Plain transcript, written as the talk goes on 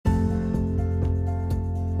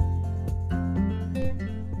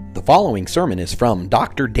following sermon is from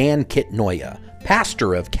Dr. Dan Kitnoya,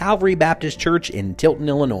 pastor of Calvary Baptist Church in Tilton,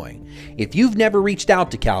 Illinois. If you've never reached out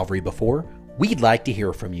to Calvary before, we'd like to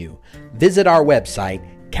hear from you. Visit our website,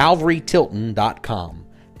 calvarytilton.com.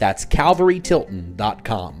 That's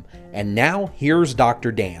calvarytilton.com. And now, here's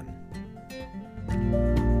Dr. Dan.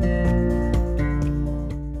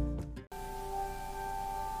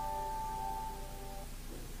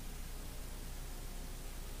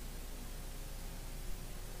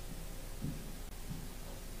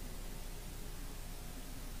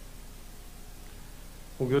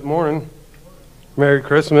 Well, good morning. Merry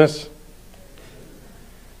Christmas.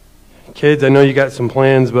 Kids, I know you got some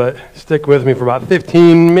plans, but stick with me for about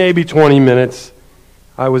 15, maybe 20 minutes.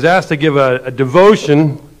 I was asked to give a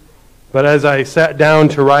devotion, but as I sat down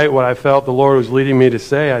to write what I felt the Lord was leading me to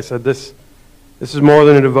say, I said, this is more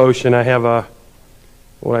than a devotion. I have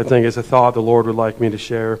what I think is a thought the Lord would like me to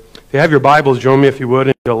share. If you have your Bibles, join me if you would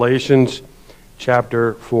in Galatians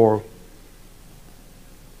chapter 4.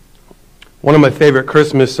 One of my favorite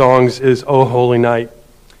Christmas songs is O Holy Night.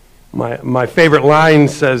 My favorite line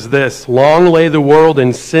says this: "Long lay the world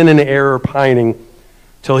in sin and error pining,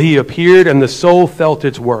 till he appeared and the soul felt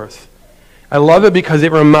its worth." I love it because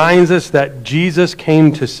it reminds us that Jesus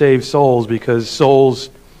came to save souls because souls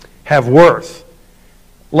have worth.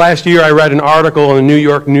 Last year I read an article in a New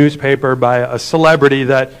York newspaper by a celebrity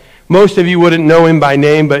that most of you wouldn't know him by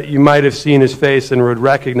name, but you might have seen his face and would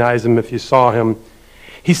recognize him if you saw him.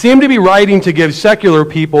 He seemed to be writing to give secular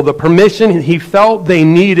people the permission he felt they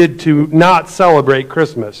needed to not celebrate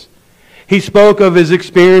Christmas. He spoke of his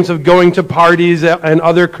experience of going to parties and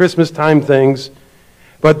other Christmas time things,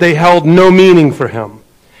 but they held no meaning for him.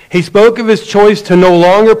 He spoke of his choice to no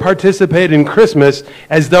longer participate in Christmas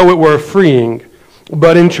as though it were freeing,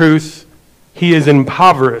 but in truth, he is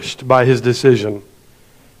impoverished by his decision.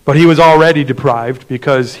 But he was already deprived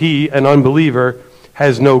because he, an unbeliever,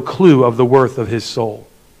 has no clue of the worth of his soul.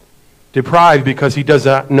 Deprived because he does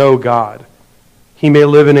not know God. He may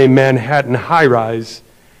live in a Manhattan high-rise,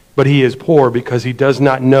 but he is poor because he does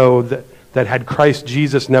not know that had Christ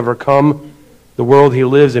Jesus never come, the world he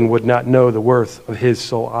lives in would not know the worth of his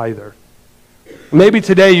soul either. Maybe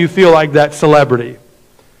today you feel like that celebrity.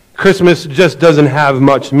 Christmas just doesn't have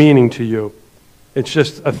much meaning to you. It's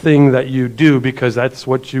just a thing that you do because that's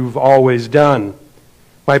what you've always done.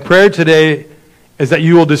 My prayer today is that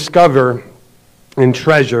you will discover and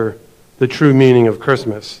treasure the true meaning of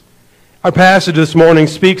Christmas. Our passage this morning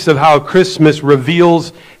speaks of how Christmas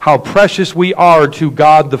reveals how precious we are to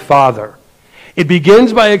God the Father. It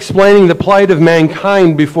begins by explaining the plight of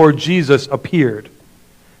mankind before Jesus appeared.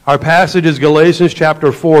 Our passage is Galatians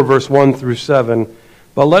chapter 4, verse 1 through 7,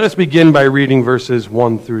 but let us begin by reading verses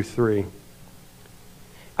 1 through 3.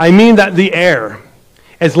 "I mean that the heir,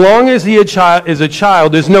 as long as he is a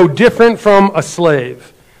child, is no different from a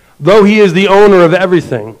slave, though he is the owner of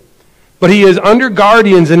everything. But he is under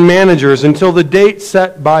guardians and managers until the date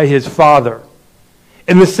set by his father.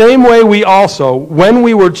 In the same way we also, when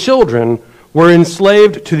we were children, were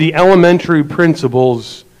enslaved to the elementary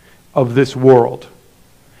principles of this world."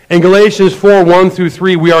 In Galatians 4, 1 through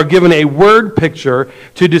 3, we are given a word picture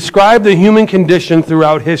to describe the human condition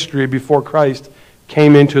throughout history before Christ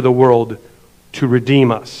came into the world to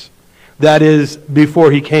redeem us. That is,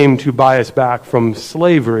 before he came to buy us back from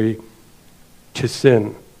slavery to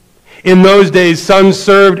sin. In those days, sons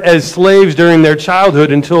served as slaves during their childhood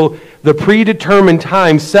until the predetermined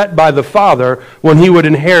time set by the father when he would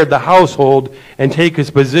inherit the household and take his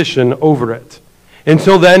position over it.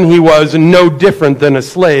 Until then, he was no different than a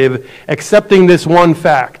slave, excepting this one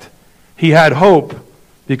fact: he had hope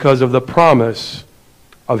because of the promise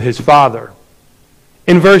of his father.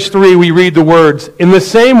 In verse 3, we read the words, "In the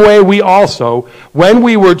same way we also, when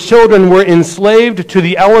we were children, were enslaved to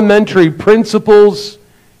the elementary principles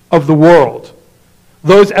of the world."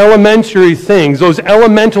 Those elementary things, those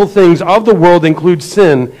elemental things of the world include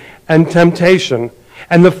sin and temptation,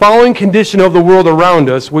 and the fallen condition of the world around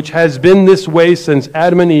us, which has been this way since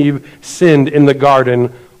Adam and Eve sinned in the garden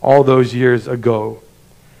all those years ago.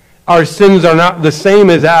 Our sins are not the same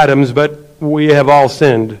as Adam's, but we have all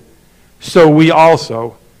sinned. So we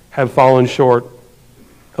also have fallen short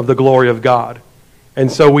of the glory of God.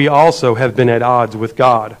 And so we also have been at odds with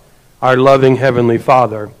God, our loving Heavenly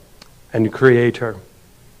Father and Creator.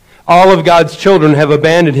 All of God's children have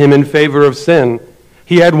abandoned him in favor of sin.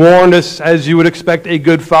 He had warned us, as you would expect a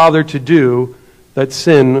good father to do, that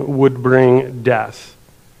sin would bring death.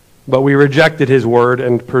 But we rejected his word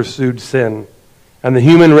and pursued sin. And the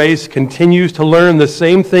human race continues to learn the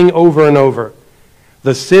same thing over and over.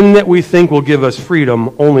 The sin that we think will give us freedom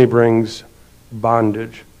only brings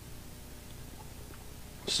bondage.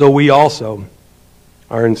 so we also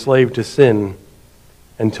are enslaved to sin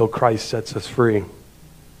until Christ sets us free.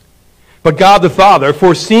 But God the Father,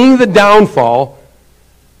 foreseeing the downfall,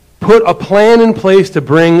 put a plan in place to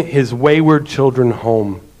bring his wayward children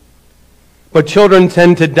home. But children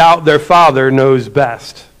tend to doubt their father knows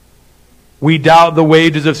best. We doubt the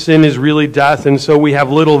wages of sin is really death, and so we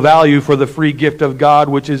have little value for the free gift of God,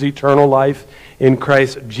 which is eternal life in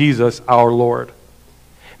Christ Jesus our Lord.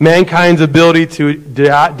 Mankind's ability to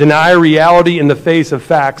deny reality in the face of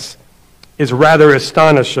facts is rather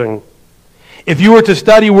astonishing. If you were to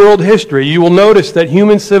study world history, you will notice that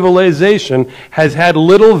human civilization has had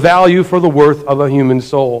little value for the worth of a human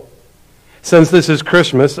soul. Since this is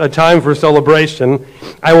Christmas, a time for celebration,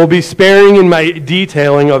 I will be sparing in my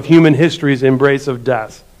detailing of human history's embrace of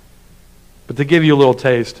death. But to give you a little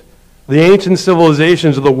taste, the ancient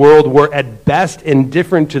civilizations of the world were at best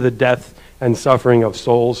indifferent to the death and suffering of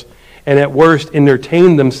souls, and at worst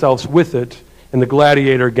entertained themselves with it in the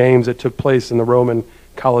gladiator games that took place in the Roman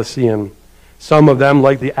Colosseum. Some of them,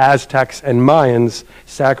 like the Aztecs and Mayans,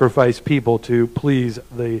 sacrificed people to please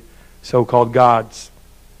the so-called gods.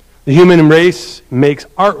 The human race makes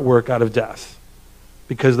artwork out of death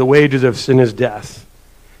because the wages of sin is death.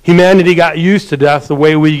 Humanity got used to death the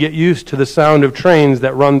way we get used to the sound of trains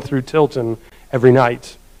that run through Tilton every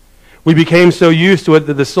night. We became so used to it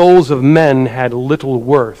that the souls of men had little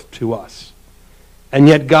worth to us. And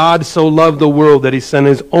yet God so loved the world that he sent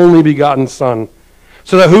his only begotten Son,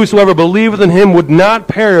 so that whosoever believeth in him would not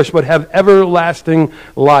perish but have everlasting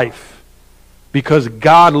life. Because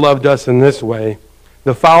God loved us in this way,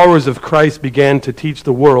 the followers of Christ began to teach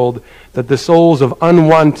the world that the souls of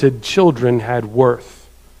unwanted children had worth.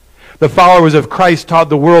 The followers of Christ taught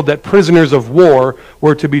the world that prisoners of war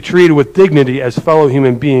were to be treated with dignity as fellow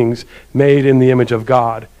human beings made in the image of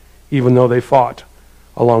God, even though they fought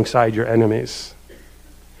alongside your enemies.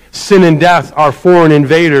 Sin and death are foreign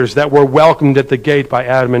invaders that were welcomed at the gate by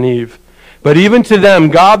Adam and Eve. But even to them,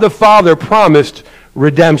 God the Father promised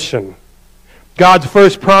redemption. God's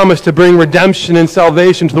first promise to bring redemption and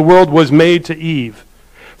salvation to the world was made to Eve.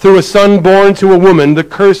 Through a son born to a woman, the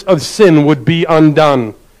curse of sin would be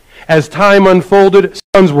undone. As time unfolded,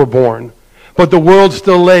 sons were born, but the world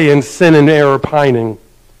still lay in sin and error pining.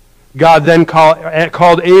 God then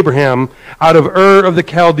called Abraham out of Ur of the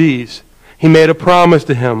Chaldees. He made a promise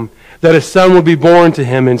to him that a son would be born to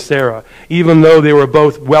him and Sarah, even though they were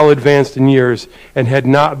both well advanced in years and had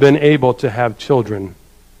not been able to have children.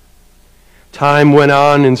 Time went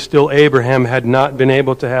on, and still Abraham had not been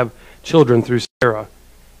able to have children through Sarah.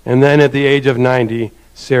 And then at the age of 90,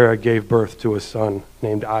 Sarah gave birth to a son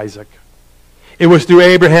named Isaac. It was through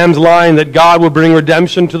Abraham's line that God would bring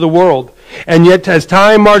redemption to the world. And yet, as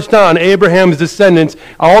time marched on, Abraham's descendants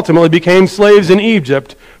ultimately became slaves in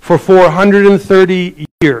Egypt for 430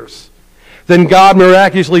 years. Then God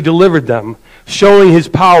miraculously delivered them, showing his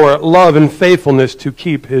power, love, and faithfulness to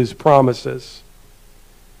keep his promises.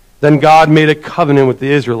 Then God made a covenant with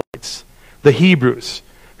the Israelites, the Hebrews,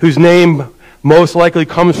 whose name most likely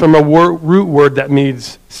comes from a root word that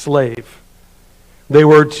means slave. They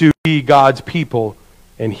were to be God's people,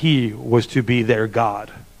 and he was to be their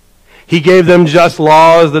God. He gave them just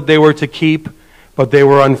laws that they were to keep, but they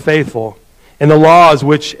were unfaithful, and the laws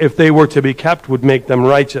which, if they were to be kept, would make them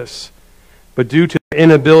righteous. But due to their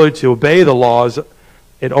inability to obey the laws,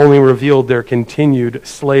 it only revealed their continued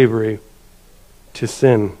slavery to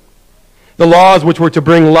sin. The laws which were to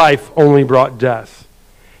bring life only brought death.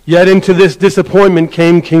 Yet into this disappointment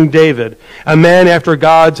came King David, a man after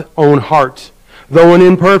God's own heart. Though an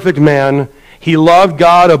imperfect man, he loved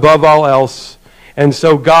God above all else, and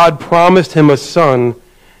so God promised him a son,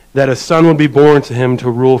 that a son would be born to him to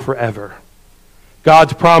rule forever.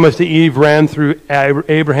 God's promise to Eve ran through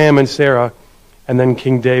Abraham and Sarah, and then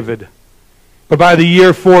King David. But by the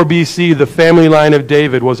year 4 BC, the family line of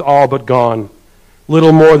David was all but gone.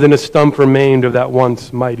 Little more than a stump remained of that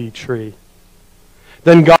once mighty tree.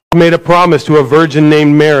 Then God made a promise to a virgin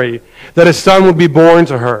named Mary that a son would be born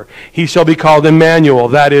to her. He shall be called Emmanuel,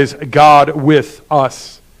 that is, God with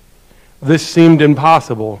us. This seemed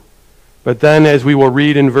impossible, but then, as we will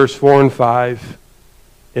read in verse 4 and 5,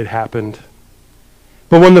 it happened.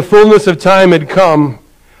 But when the fullness of time had come,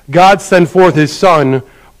 God sent forth his Son,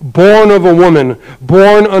 born of a woman,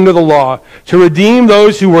 born under the law, to redeem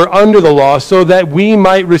those who were under the law, so that we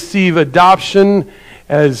might receive adoption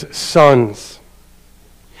as sons.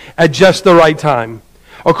 At just the right time,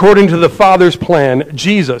 according to the Father's plan,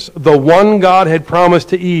 Jesus, the one God had promised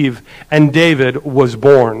to Eve and David, was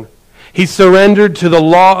born. He surrendered to the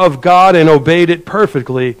law of God and obeyed it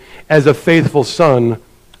perfectly as a faithful son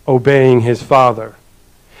obeying his Father.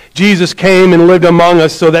 Jesus came and lived among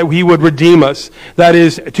us so that he would redeem us. That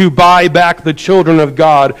is, to buy back the children of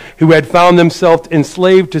God who had found themselves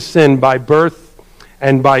enslaved to sin by birth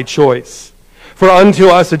and by choice. For unto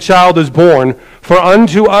us a child is born, for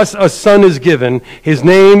unto us a son is given. His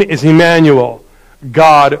name is Emmanuel,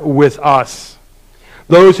 God with us.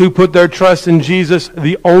 Those who put their trust in Jesus,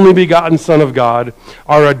 the only begotten Son of God,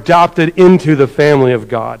 are adopted into the family of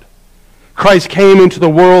God. Christ came into the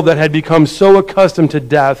world that had become so accustomed to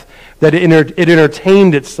death that it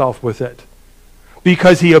entertained itself with it.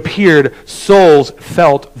 Because he appeared, souls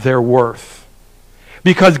felt their worth.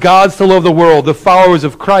 Because God so loved the world, the followers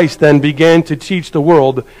of Christ then began to teach the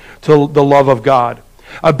world to the love of God.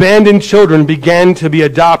 Abandoned children began to be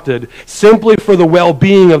adopted simply for the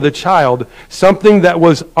well-being of the child, something that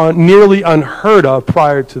was nearly unheard of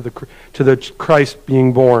prior to the Christ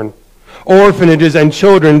being born. Orphanages and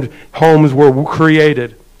children's homes were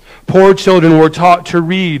created. Poor children were taught to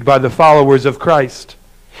read by the followers of Christ.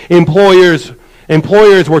 Employers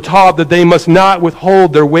were taught that they must not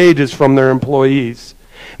withhold their wages from their employees.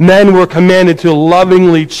 Men were commanded to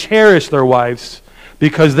lovingly cherish their wives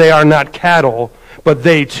because they are not cattle, but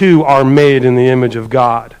they too are made in the image of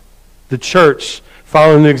God. The church,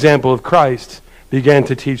 following the example of Christ, began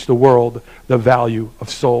to teach the world the value of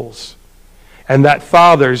souls. And that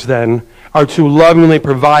fathers then are to lovingly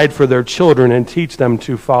provide for their children and teach them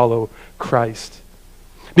to follow Christ.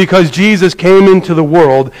 Because Jesus came into the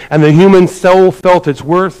world and the human soul felt its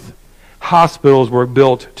worth, hospitals were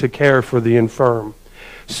built to care for the infirm.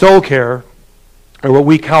 Soul care, or what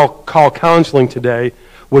we call counseling today,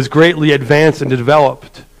 was greatly advanced and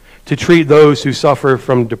developed to treat those who suffer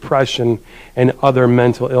from depression and other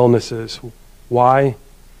mental illnesses. Why?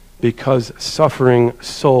 Because suffering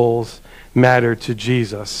souls matter to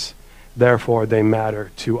Jesus. Therefore, they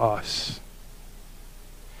matter to us.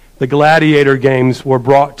 The gladiator games were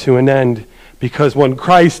brought to an end because when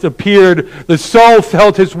Christ appeared, the soul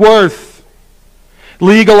felt his worth.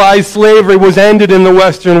 Legalized slavery was ended in the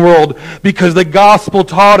Western world because the gospel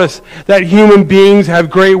taught us that human beings have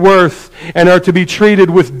great worth and are to be treated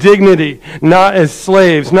with dignity, not as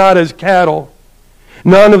slaves, not as cattle.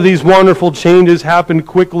 None of these wonderful changes happened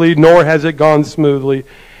quickly, nor has it gone smoothly,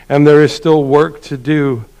 and there is still work to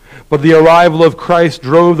do. But the arrival of Christ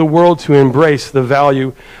drove the world to embrace the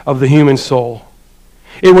value of the human soul.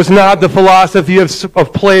 It was not the philosophy of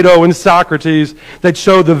Plato and Socrates that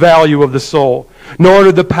showed the value of the soul, nor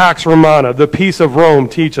did the Pax Romana, the peace of Rome,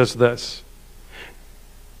 teach us this.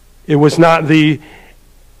 It was not the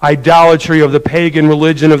idolatry of the pagan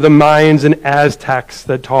religion of the Mayans and Aztecs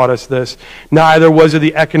that taught us this. Neither was it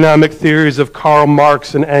the economic theories of Karl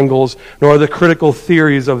Marx and Engels, nor the critical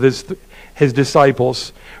theories of his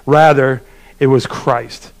disciples. Rather, it was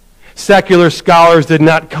Christ. Secular scholars did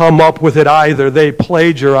not come up with it either. They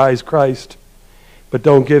plagiarize Christ, but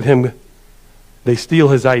don't give him, they steal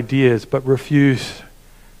his ideas, but refuse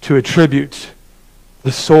to attribute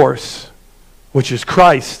the source, which is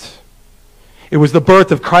Christ. It was the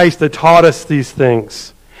birth of Christ that taught us these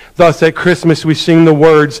things. Thus at Christmas we sing the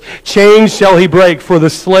words, "Chains shall he break, for the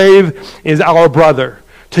slave is our brother."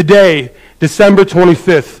 Today, December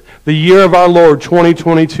 25th, the year of our Lord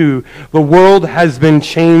 2022, the world has been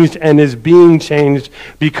changed and is being changed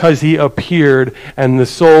because he appeared and the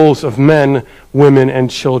souls of men, women,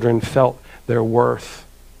 and children felt their worth.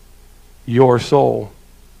 Your soul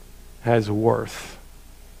has worth.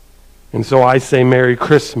 And so I say Merry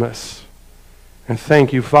Christmas. And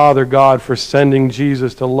thank you, Father God, for sending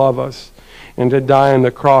Jesus to love us and to die on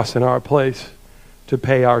the cross in our place, to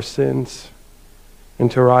pay our sins,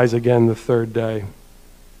 and to rise again the third day.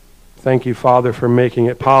 Thank you, Father, for making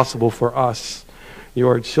it possible for us,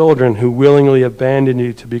 your children who willingly abandoned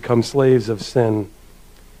you to become slaves of sin,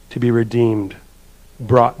 to be redeemed,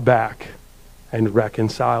 brought back, and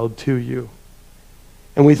reconciled to you.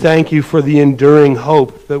 And we thank you for the enduring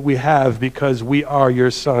hope that we have because we are your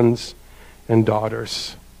sons and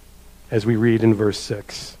daughters, as we read in verse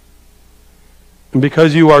 6. And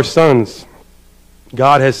because you are sons,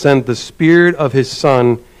 God has sent the Spirit of his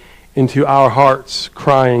Son into our hearts,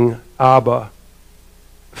 crying, Abba,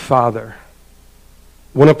 Father.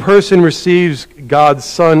 When a person receives God's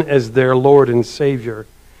Son as their Lord and Savior,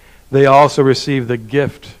 they also receive the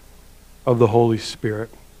gift of the Holy Spirit.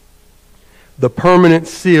 The permanent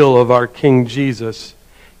seal of our King Jesus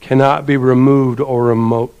cannot be removed or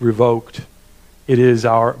revoked. It is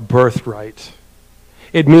our birthright.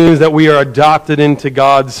 It means that we are adopted into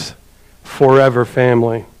God's forever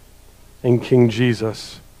family, and King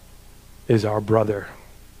Jesus is our brother.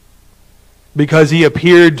 Because he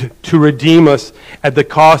appeared to redeem us at the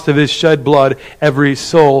cost of his shed blood, every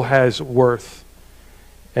soul has worth.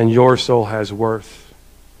 and your soul has worth.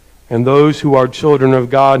 And those who are children of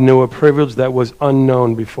God know a privilege that was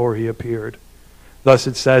unknown before he appeared. Thus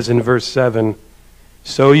it says in verse 7,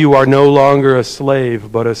 so you are no longer a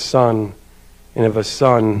slave, but a son, and if a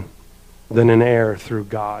son, then an heir through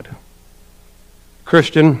God.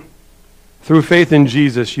 Christian, through faith in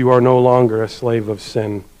Jesus, you are no longer a slave of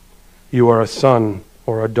sin. You are a son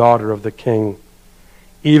or a daughter of the King.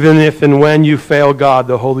 Even if and when you fail God,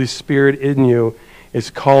 the Holy Spirit in you is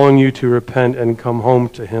calling you to repent and come home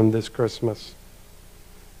to him this Christmas.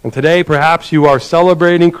 And today, perhaps you are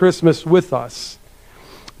celebrating Christmas with us,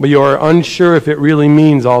 but you are unsure if it really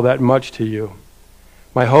means all that much to you.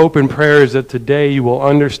 My hope and prayer is that today you will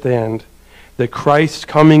understand that Christ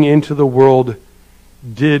coming into the world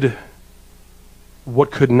did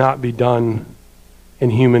what could not be done in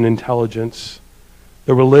human intelligence.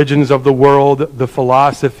 The religions of the world, the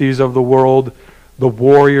philosophies of the world, the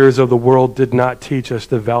warriors of the world did not teach us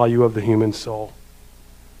the value of the human soul.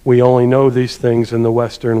 We only know these things in the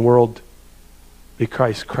Western world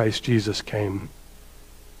because Christ Jesus came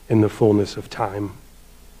in the fullness of time.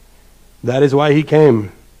 That is why he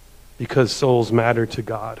came, because souls matter to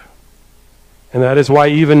God. And that is why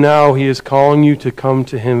even now he is calling you to come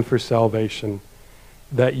to him for salvation,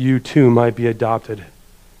 that you too might be adopted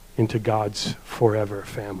into God's forever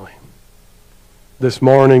family. This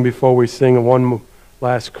morning, before we sing one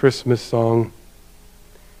last Christmas song,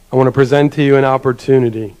 I want to present to you an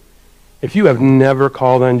opportunity. If you have never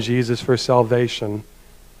called on Jesus for salvation,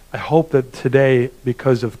 I hope that today,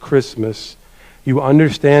 because of Christmas, you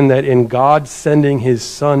understand that in God sending his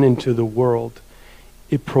Son into the world,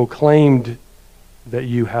 it proclaimed that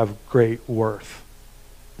you have great worth.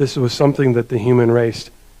 This was something that the human race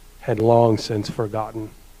had long since forgotten,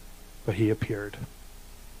 but he appeared.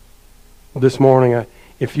 This morning,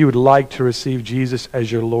 if you would like to receive Jesus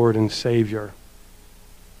as your Lord and Savior,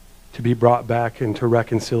 to be brought back into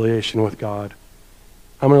reconciliation with God,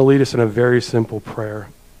 I'm going to lead us in a very simple prayer.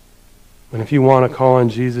 And if you want to call on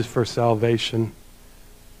Jesus for salvation,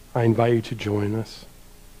 I invite you to join us.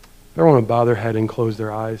 If everyone would bow their head and close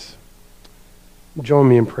their eyes, join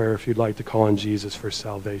me in prayer if you'd like to call on Jesus for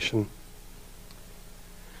salvation.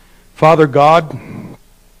 Father God,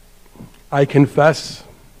 I confess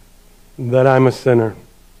that I'm a sinner.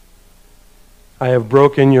 I have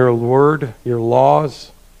broken your word, your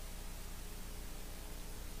laws,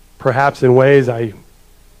 perhaps in ways I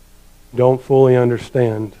don't fully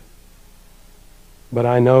understand. But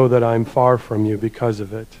I know that I'm far from you because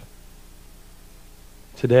of it.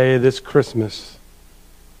 Today, this Christmas,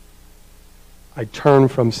 I turn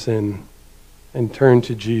from sin and turn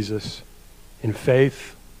to Jesus in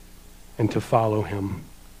faith and to follow him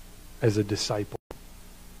as a disciple.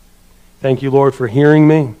 Thank you, Lord, for hearing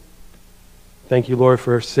me. Thank you, Lord,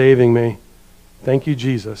 for saving me. Thank you,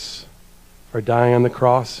 Jesus, for dying on the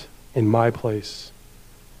cross in my place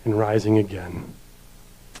and rising again.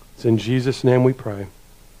 It's in Jesus' name we pray.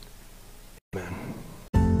 Amen.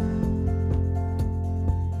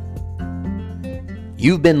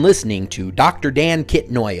 You've been listening to Dr. Dan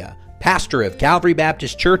Kitnoya, pastor of Calvary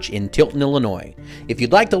Baptist Church in Tilton, Illinois. If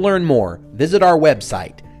you'd like to learn more, visit our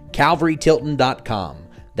website, calvarytilton.com.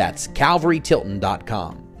 That's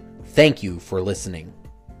calvarytilton.com. Thank you for listening.